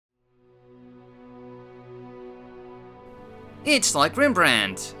It's like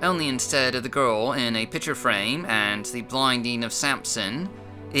Rembrandt, only instead of the girl in a picture frame and the blinding of Samson,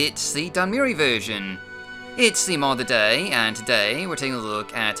 it's the Dunmeri version. It's the mod of the day, and today we're taking a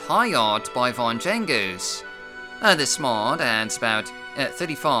look at High Art by Djangos. This mod adds about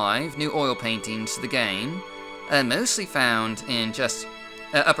 35 new oil paintings to the game, mostly found in just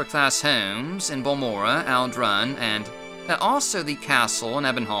upper-class homes in Balmora and Ald-Ruhn, and also the castle in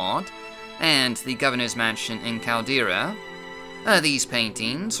Ebonheart, and the governor's mansion in Caldera. These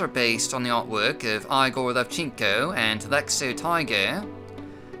paintings are based on the artwork of Igor Levchenko and Lekso,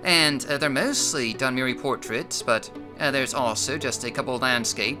 and they're mostly Dunmeri portraits, but there's also just a couple of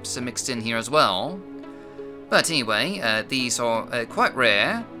landscapes mixed in here as well. But anyway, these are quite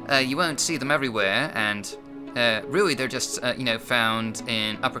rare. You won't see them everywhere, and really they're just, found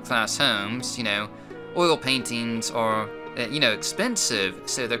in upper-class homes. Oil paintings are, expensive,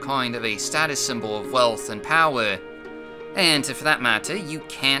 so they're kind of a status symbol of wealth and power. And for that matter, you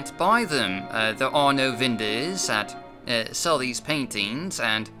can't buy them. There are no vendors that sell these paintings,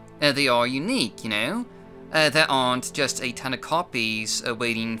 and they are unique, There aren't just a ton of copies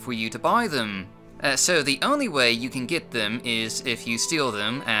waiting for you to buy them. So the only way you can get them is if you steal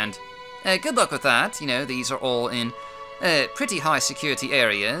them, and good luck with that. These are all in pretty high security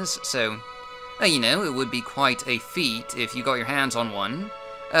areas, so, it would be quite a feat if you got your hands on one.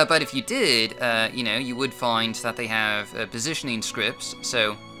 But if you did, you would find that they have positioning scripts,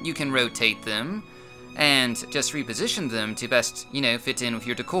 so you can rotate them and just reposition them to best, fit in with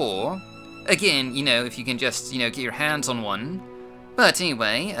your decor. Again, if you can just, get your hands on one. But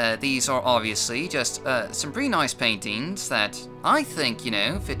anyway, these are obviously just some pretty nice paintings that I think,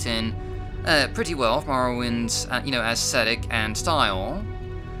 fit in pretty well with Morrowind's, aesthetic and style.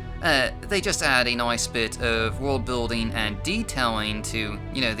 They just add a nice bit of world building and detailing to,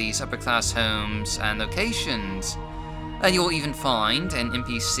 these upper-class homes and locations. You'll even find an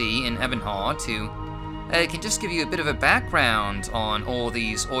NPC in Ebonheart who can just give you a bit of a background on all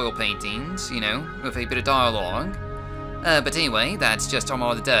these oil paintings, with a bit of dialogue. But anyway, that's just our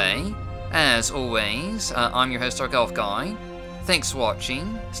mod of the day. As always, I'm your host, Dark Elf Guy. Thanks for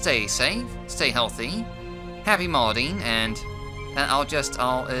watching, stay safe, stay healthy, happy modding, and I'll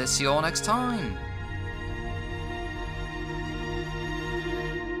see you all next time.